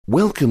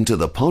Welcome to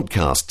the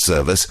podcast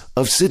service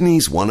of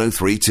Sydney's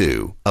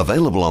 1032,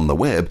 available on the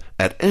web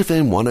at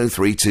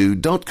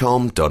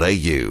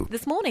fm1032.com.au.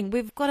 This morning,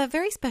 we've got a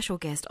very special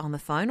guest on the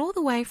phone, all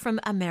the way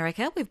from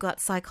America. We've got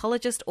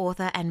psychologist,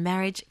 author and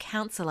marriage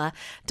counsellor,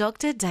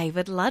 Dr.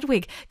 David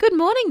Ludwig. Good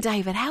morning,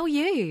 David. How are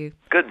you?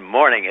 Good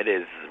morning. It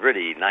is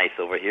really nice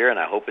over here, and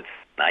I hope it's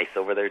nice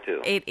over there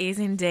too. It is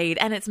indeed.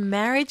 And it's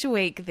Marriage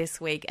Week this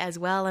week as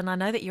well, and I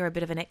know that you're a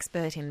bit of an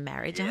expert in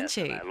marriage, aren't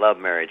you? I love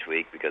Marriage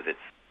Week because it's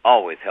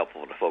always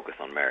helpful to focus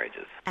on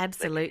marriages.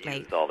 Absolutely. They can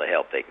use all the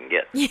help they can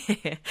get.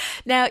 Yeah.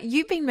 Now,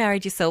 you've been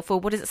married yourself for,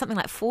 what is it, something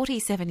like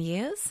 47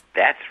 years?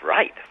 That's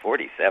right,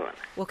 47.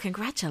 Well,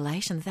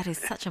 congratulations. That is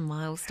such a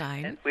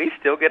milestone. And we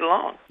still get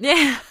along.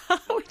 Yeah,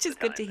 which is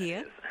good to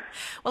hear.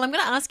 Well, I'm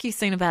going to ask you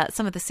soon about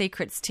some of the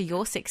secrets to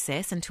your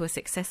success and to a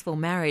successful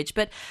marriage.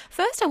 But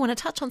first, I want to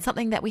touch on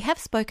something that we have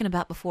spoken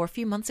about before. A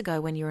few months ago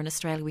when you were in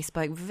Australia, we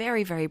spoke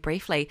very, very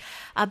briefly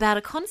about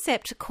a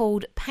concept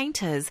called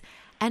painters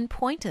and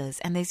pointers,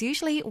 and there's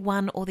usually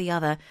one or the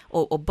other,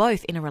 or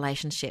both in a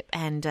relationship,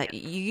 and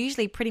you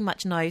usually pretty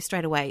much know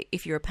straight away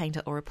if you're a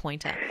painter or a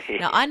pointer.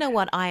 Now, I know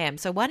what I am,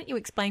 so why don't you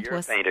explain to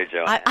us... You're a painter,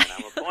 Joanne, and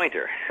I'm a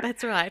pointer.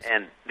 That's right.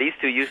 And these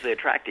two usually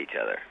attract each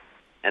other.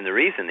 And the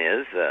reason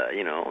is,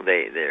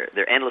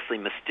 they're endlessly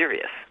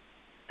mysterious.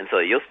 And so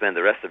you'll spend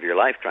the rest of your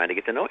life trying to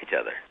get to know each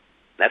other.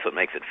 That's what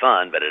makes it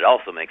fun, but it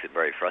also makes it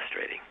very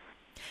frustrating.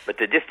 But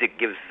to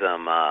give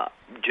some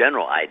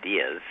general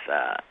ideas...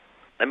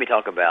 let me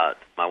talk about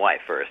my wife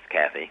first,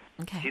 Kathy.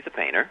 Okay. She's a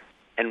painter,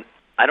 and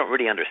I don't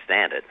really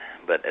understand it,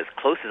 but as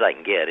close as I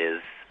can get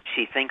is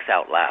she thinks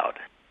out loud.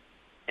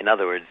 In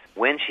other words,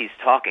 when she's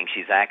talking,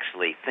 she's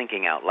actually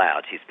thinking out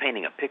loud. She's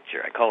painting a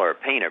picture. I call her a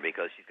painter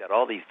because she's got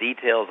all these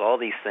details, all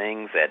these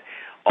things that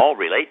all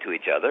relate to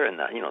each other, and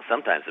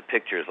sometimes the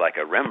picture is like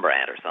a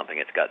Rembrandt or something.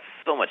 It's got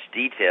so much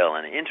detail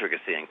and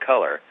intricacy and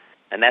color,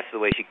 and that's the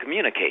way she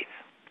communicates.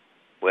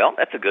 Well,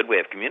 that's a good way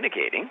of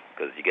communicating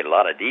because you get a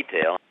lot of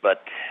detail,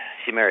 but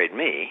she married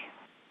me,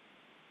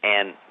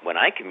 and when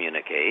I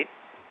communicate,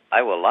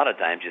 I will a lot of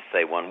times just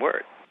say one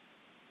word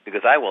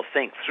because I will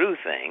think through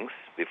things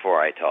before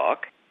I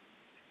talk,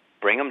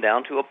 bring them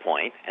down to a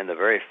point, and the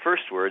very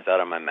first words out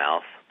of my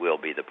mouth will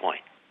be the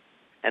point.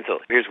 And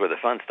so here's where the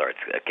fun starts.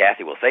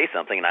 Kathy will say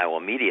something, and I will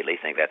immediately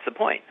think that's the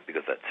point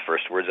because that's the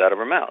first words out of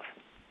her mouth.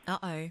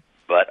 Uh-oh.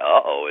 But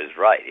uh-oh is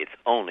right. It's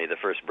only the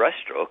first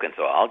brushstroke, and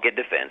so I'll get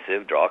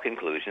defensive, draw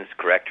conclusions,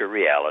 correct her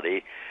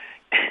reality.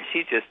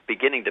 She's just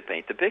beginning to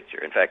paint the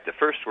picture. In fact, the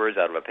first words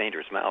out of a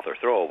painter's mouth are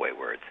throwaway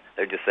words.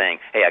 They're just saying,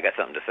 hey, I got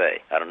something to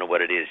say. I don't know what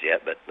it is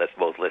yet, but let's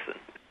both listen.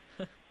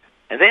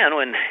 And then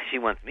when she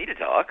wants me to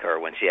talk or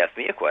when she asks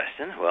me a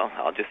question, well,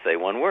 I'll just say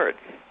one word.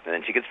 And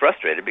then she gets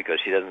frustrated because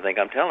she doesn't think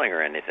I'm telling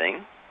her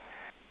anything.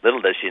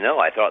 Little does she know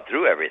I thought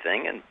through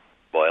everything and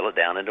boil it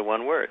down into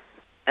one word.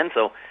 And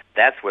so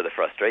that's where the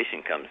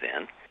frustration comes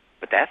in,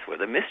 but that's where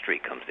the mystery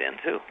comes in,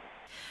 too.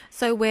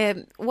 So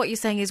what you're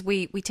saying is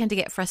we tend to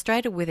get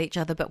frustrated with each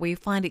other, but we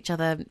find each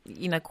other,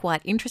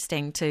 quite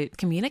interesting to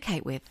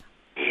communicate with.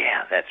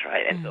 Yeah, that's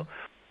right. And so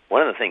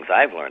one of the things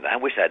I've learned, I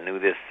wish I knew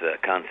this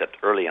concept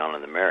early on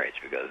in the marriage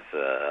because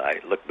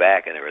I look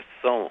back and there were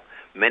so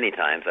many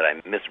times that I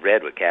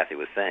misread what Kathy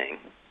was saying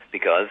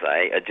because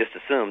I just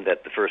assumed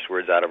that the first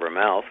words out of her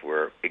mouth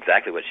were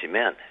exactly what she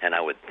meant. And I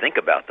would think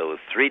about those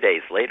 3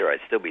 days later, I'd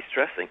still be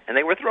stressing, and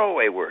they were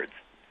throwaway words.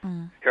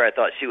 Here I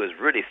thought she was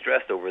really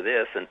stressed over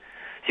this, and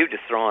she was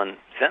just throwing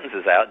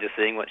sentences out, just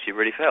seeing what she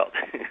really felt.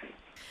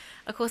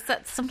 Of course,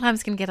 that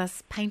sometimes can get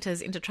us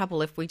painters into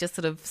trouble if we just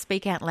sort of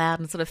speak out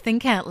loud and sort of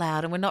think out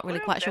loud and we're not really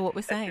quite sure what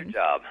we're saying.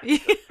 That's your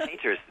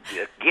job.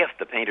 The gift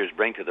the painters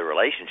bring to the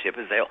relationship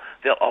is they'll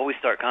always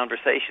start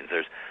conversations.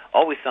 There's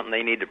always something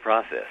they need to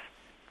process.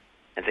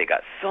 And they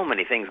got so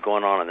many things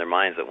going on in their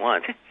minds at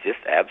once. It's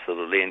just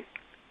absolutely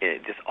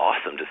just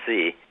awesome to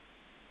see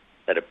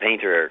that a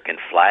painter can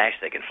flash.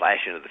 They can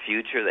flash into the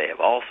future. They have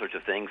all sorts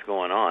of things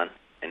going on.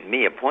 And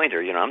me, a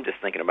pointer, I'm just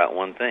thinking about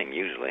one thing,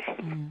 usually.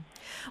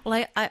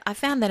 Well, I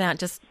found that out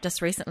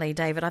just recently,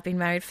 David. I've been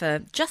married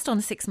for just on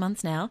 6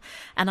 months now,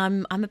 and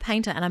I'm a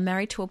painter, and I'm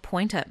married to a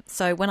pointer.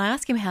 So when I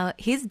ask him how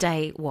his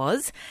day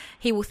was,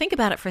 he will think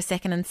about it for a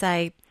second and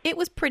say, it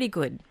was pretty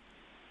good.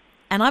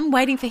 And I'm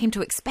waiting for him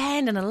to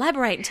expand and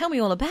elaborate and tell me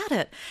all about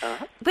it.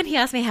 When he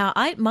asked me how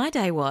my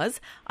day was,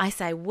 I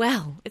say,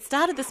 well, it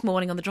started this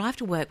morning on the drive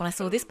to work when I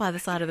saw this by the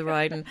side of the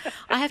road, and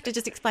I have to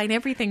just explain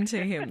everything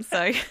to him.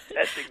 So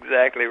that's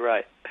exactly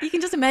right. You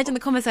can just imagine the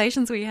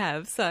conversations we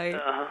have. So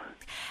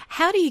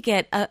how do you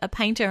get a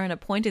painter and a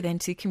pointer then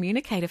to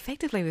communicate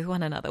effectively with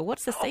one another?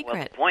 What's the secret?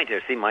 Well, the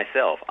pointer, see,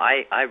 myself,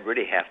 I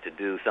really have to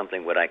do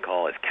something what I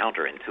call is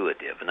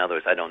counterintuitive. In other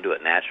words, I don't do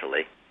it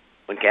naturally.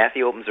 When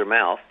Kathy opens her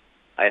mouth,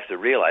 I have to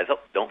realize,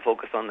 don't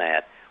focus on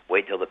that.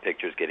 Wait till the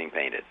picture's getting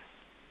painted.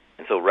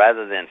 And so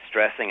rather than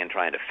stressing and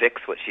trying to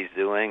fix what she's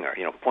doing, or,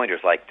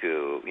 pointers like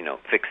to,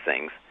 fix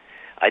things,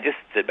 I just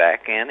sit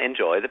back and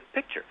enjoy the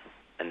picture.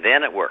 And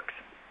then it works.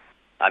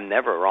 I'm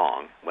never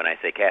wrong when I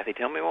say, Kathy,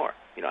 tell me more.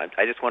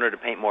 I just want her to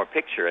paint more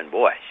picture, and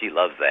boy, she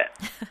loves that.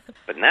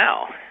 But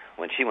now,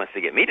 when she wants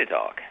to get me to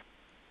talk,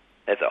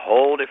 that's a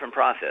whole different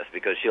process,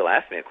 because she'll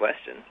ask me a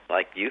question,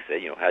 like you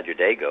say, how'd your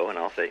day go? And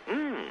I'll say,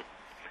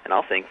 and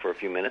I'll think for a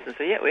few minutes and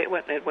say, yeah, it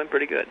went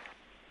pretty good.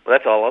 Well,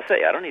 that's all I'll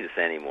say. I don't need to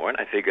say any more, and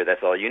I figure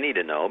that's all you need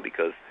to know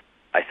because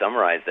I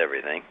summarized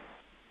everything.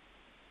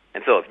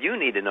 And so if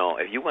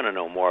you want to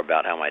know more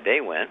about how my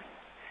day went,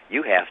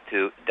 you have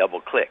to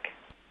double-click.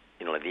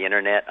 The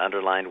internet,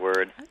 underlined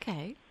word.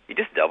 Okay. You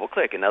just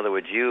double-click. In other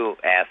words, you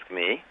ask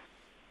me,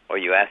 or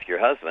you ask your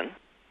husband,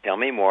 tell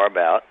me more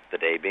about the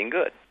day being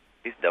good.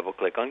 You just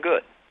double-click on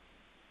good.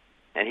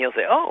 And he'll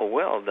say, oh,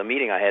 well, the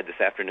meeting I had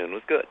this afternoon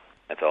was good.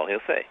 That's all he'll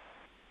say.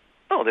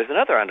 Oh, there's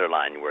another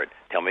underlined word.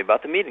 Tell me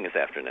about the meeting this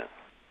afternoon.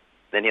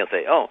 Then he'll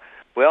say, oh,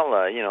 well,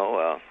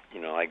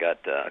 I got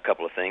a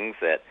couple of things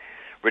that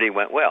really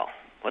went well.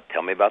 Well,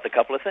 tell me about the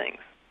couple of things.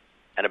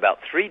 And about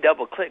 3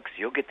 double clicks,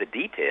 you'll get the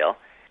detail,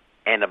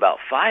 and about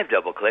 5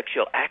 double clicks,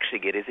 you'll actually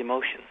get his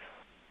emotions.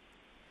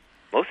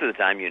 Most of the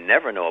time, you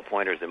never know a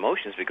pointer's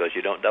emotions because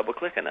you don't double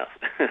click enough.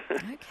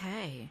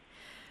 Okay.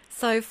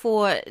 So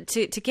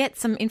to get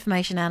some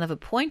information out of a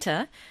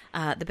pointer,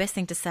 the best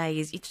thing to say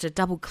is to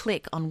double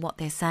click on what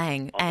they're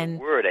saying. On the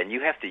word, and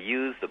you have to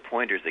use the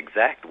pointer's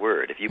exact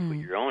word. If you put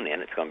your own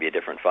in, it's going to be a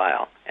different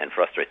file and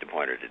frustrate the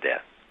pointer to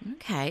death.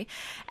 Okay.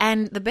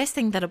 And the best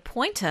thing that a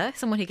pointer,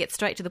 someone who gets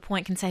straight to the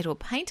point, can say to a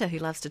painter who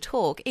loves to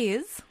talk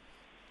is...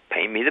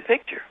 Paint me the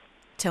picture.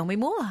 Tell me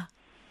more.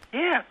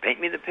 Yeah, paint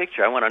me the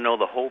picture. I want to know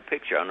the whole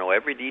picture. I know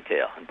every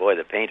detail. And boy,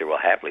 the painter will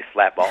happily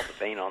slap all the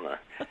paint on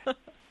the...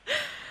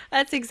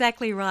 That's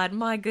exactly right.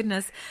 My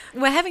goodness.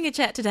 We're having a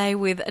chat today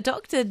with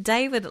Dr.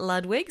 David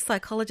Ludwig,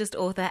 psychologist,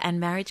 author and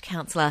marriage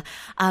counsellor,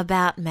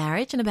 about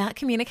marriage and about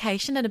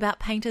communication and about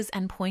painters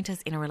and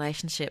pointers in a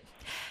relationship.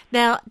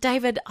 Now,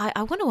 David,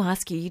 I want to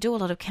ask you, you do a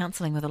lot of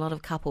counselling with a lot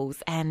of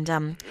couples, and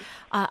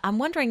I'm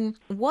wondering,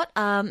 what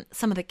are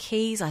some of the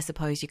keys, I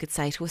suppose you could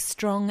say, to a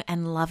strong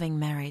and loving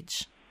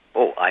marriage?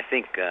 Oh, I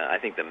think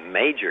the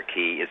major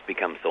key is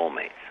become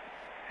soulmates.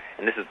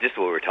 And this is just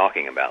what we're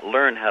talking about.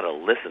 Learn how to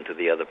listen to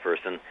the other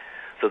person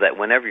so that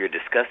whenever you're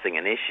discussing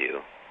an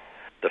issue,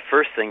 the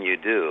first thing you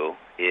do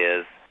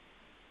is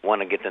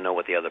want to get to know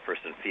what the other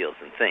person feels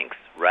and thinks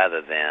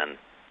rather than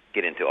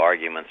get into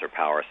arguments or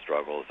power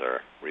struggles or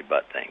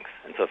rebut things.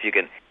 And so if you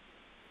can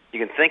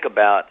think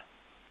about,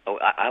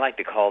 I like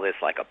to call this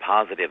like a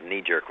positive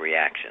knee-jerk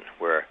reaction,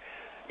 where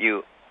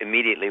you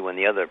immediately, when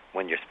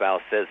your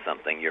spouse says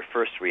something, your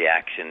first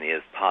reaction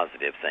is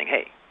positive, saying,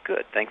 hey,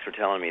 good, thanks for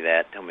telling me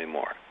that, tell me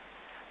more.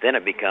 Then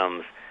it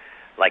becomes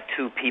like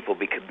 2 people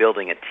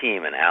building a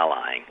team and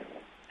allying.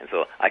 And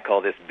so I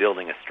call this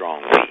building a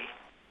strong we.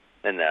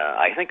 And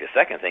I think the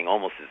second thing,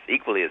 almost as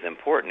equally as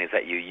important, is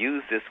that you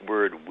use this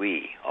word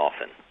we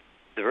often.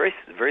 It's a very,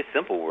 very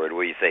simple word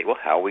where you say, well,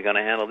 how are we going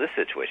to handle this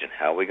situation?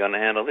 How are we going to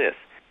handle this?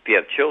 If you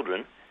have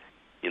children,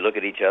 you look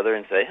at each other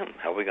and say,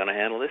 how are we going to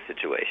handle this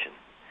situation?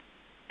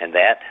 And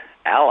that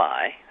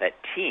ally, that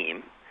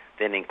team,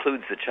 then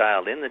includes the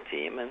child in the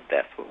team, and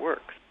that's what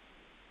works.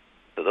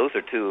 So those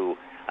are 2,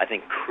 I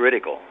think,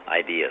 critical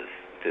ideas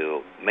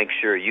to make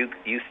sure you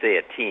stay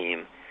a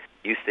team,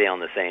 you stay on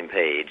the same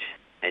page,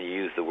 and you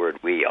use the word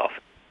we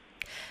often.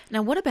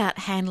 Now, what about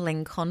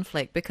handling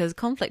conflict? Because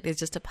conflict is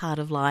just a part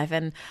of life,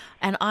 and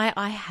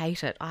I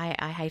hate it.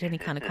 I hate any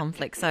kind of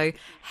conflict. So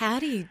how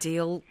do you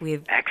deal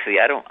with... Actually,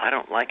 I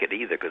don't like it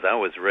either, because I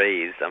was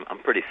raised, I'm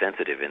pretty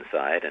sensitive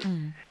inside,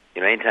 and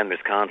anytime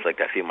there's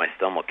conflict, I feel my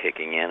stomach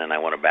kicking in, and I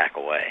want to back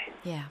away.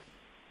 Yeah.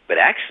 But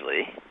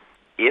actually,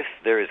 if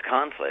there is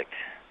conflict,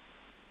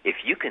 if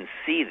you can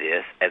see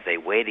this as a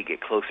way to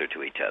get closer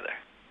to each other,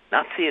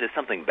 not see it as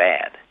something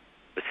bad,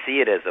 but see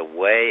it as a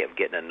way of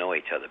getting to know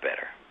each other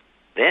better,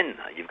 then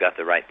you've got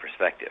the right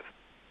perspective.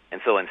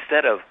 And so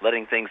instead of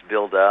letting things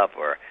build up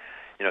or,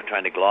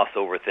 trying to gloss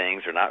over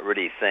things or not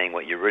really saying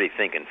what you really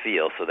think and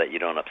feel so that you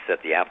don't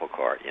upset the apple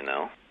cart,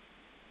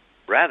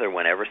 rather,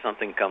 whenever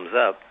something comes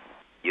up,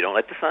 you don't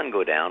let the sun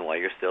go down while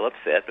you're still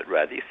upset, but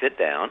rather you sit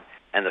down,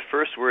 and the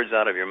first words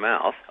out of your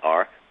mouth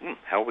are,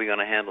 how are we going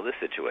to handle this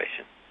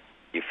situation?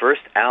 You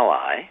first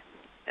ally,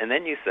 and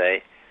then you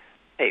say,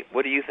 hey,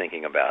 what are you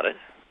thinking about it?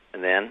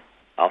 And then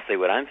I'll say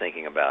what I'm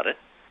thinking about it.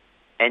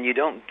 And you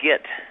don't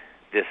get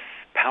this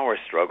power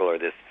struggle or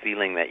this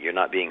feeling that you're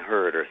not being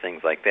heard or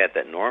things like that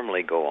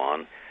normally go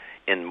on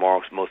in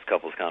most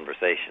couples'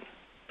 conversation.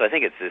 So I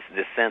think it's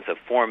this sense of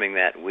forming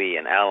that we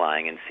and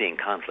allying and seeing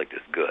conflict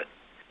as good.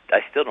 I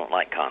still don't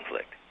like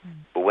conflict.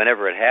 But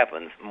whenever it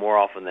happens, more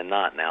often than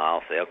not now,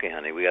 I'll say, okay,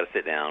 honey, we got to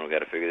sit down. We got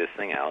to figure this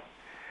thing out.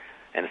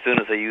 And as soon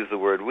as I use the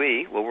word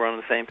we, we're on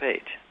the same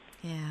page.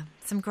 Yeah,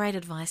 some great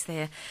advice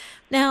there.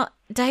 Now,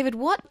 David,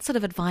 what sort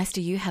of advice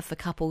do you have for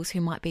couples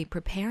who might be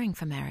preparing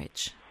for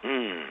marriage?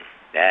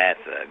 That's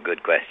a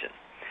good question.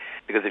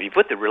 Because if you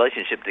put the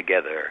relationship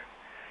together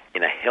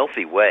in a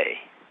healthy way,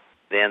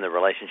 then the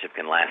relationship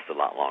can last a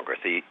lot longer.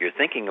 So you're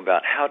thinking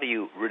about how do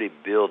you really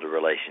build a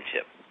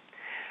relationship.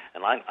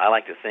 And I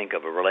like to think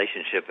of a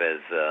relationship as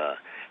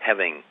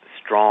having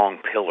strong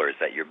pillars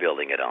that you're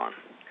building it on.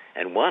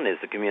 And one is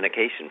the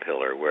communication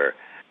pillar, where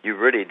you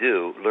really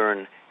do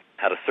learn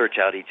how to search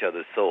out each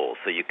other's souls.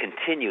 So you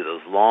continue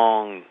those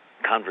long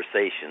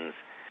conversations,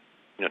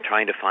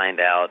 trying to find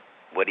out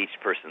what each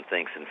person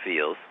thinks and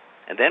feels.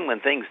 And then when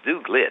things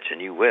do glitch,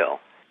 and you will,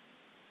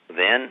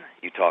 then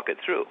you talk it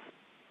through.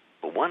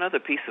 But one other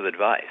piece of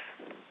advice,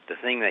 the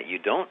thing that you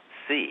don't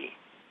see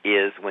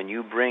is when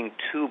you bring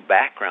two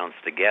backgrounds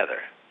together,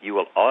 you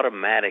will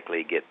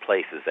automatically get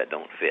places that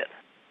don't fit.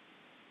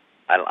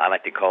 I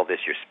like to call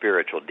this your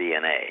spiritual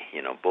DNA.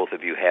 Both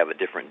of you have a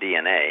different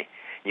DNA.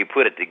 You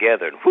put it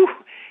together, and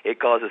it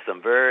causes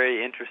some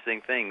very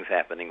interesting things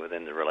happening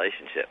within the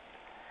relationship.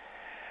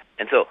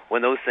 And so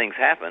when those things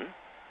happen,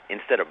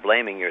 instead of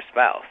blaming your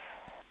spouse,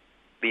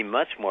 be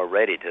much more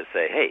ready to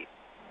say, hey,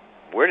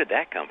 where did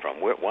that come from?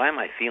 Why am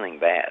I feeling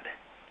bad?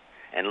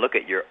 And look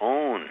at your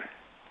own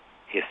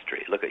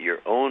history. Look at your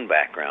own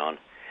background,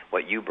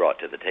 what you brought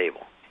to the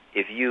table.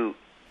 If you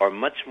are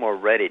much more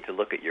ready to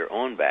look at your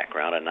own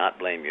background and not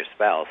blame your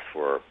spouse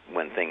for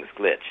when things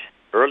glitch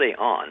early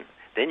on,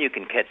 then you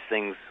can catch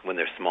things when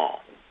they're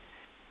small.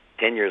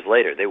 10 years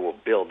later, they will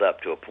build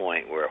up to a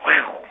point where,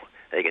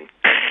 they can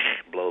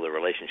blow the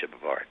relationship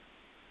apart.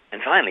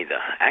 And finally,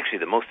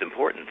 the most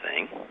important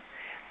thing,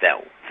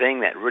 that thing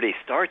that really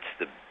starts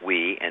the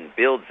we and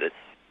builds it,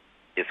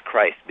 is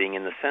Christ being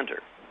in the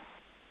center.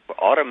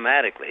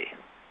 Automatically,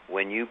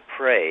 when you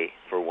pray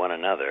for one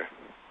another,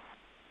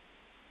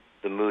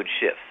 the mood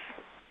shifts,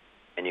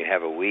 and you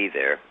have a we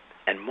there.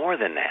 And more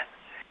than that,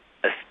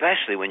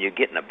 especially when you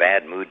get in a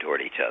bad mood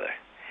toward each other,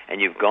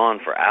 and you've gone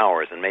for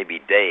hours and maybe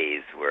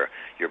days where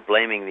you're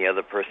blaming the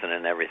other person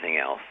and everything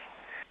else,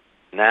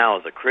 now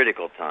is a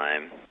critical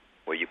time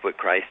where you put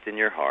Christ in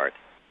your heart,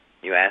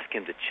 you ask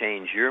him to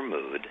change your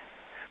mood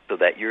so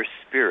that your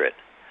spirit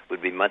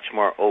would be much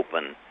more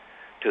open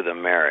to the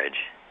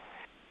marriage.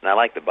 And I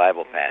like the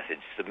Bible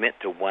passage, submit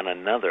to one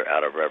another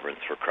out of reverence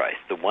for Christ.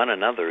 The one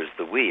another is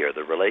the we, or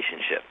the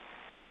relationship.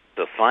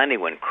 So finally,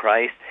 when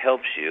Christ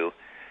helps you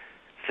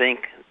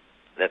think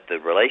that the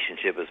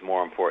relationship is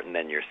more important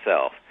than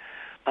yourself,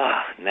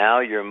 now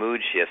your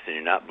mood shifts and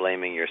you're not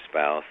blaming your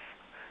spouse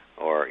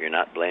or you're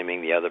not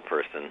blaming the other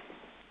person,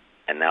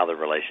 and now the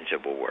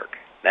relationship will work.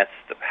 That's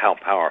how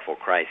powerful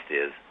Christ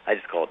is. I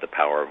just call it the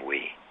power of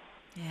we.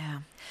 Yeah.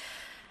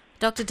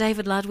 Dr.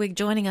 David Ludwig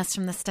joining us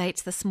from the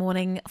States this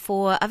morning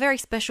for a very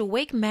special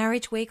week,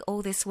 Marriage Week,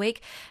 all this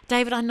week.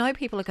 David, I know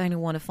people are going to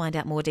want to find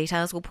out more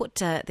details. We'll put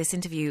this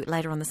interview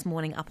later on this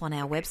morning up on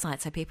our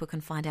website so people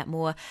can find out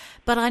more.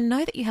 But I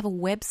know that you have a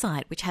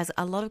website which has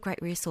a lot of great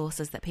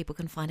resources that people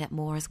can find out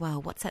more as well.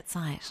 What's that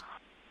site?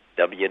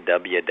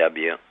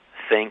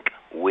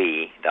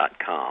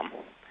 www.thinkwe.com.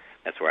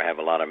 That's where I have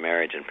a lot of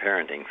marriage and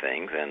parenting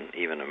things, and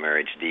even a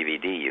marriage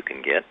DVD you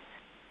can get.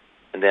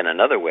 And then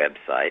another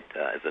website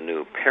is a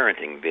new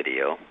parenting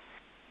video.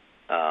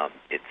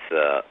 It's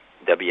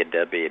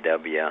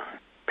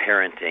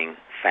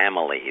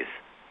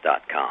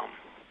www.parentingfamilies.com.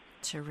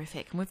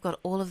 Terrific. And we've got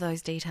all of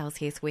those details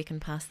here so we can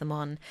pass them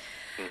on.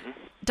 Mm-hmm.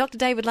 Dr.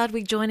 David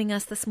Ludwig joining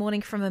us this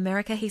morning from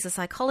America. He's a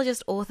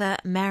psychologist, author,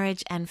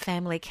 marriage and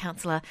family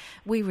counsellor.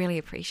 We really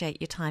appreciate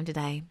your time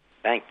today.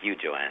 Thank you,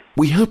 Joanne.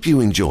 We hope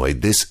you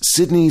enjoyed this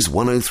Sydney's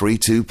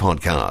 1032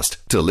 podcast.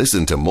 To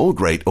listen to more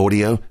great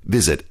audio,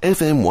 visit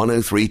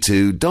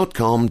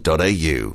fm1032.com.au.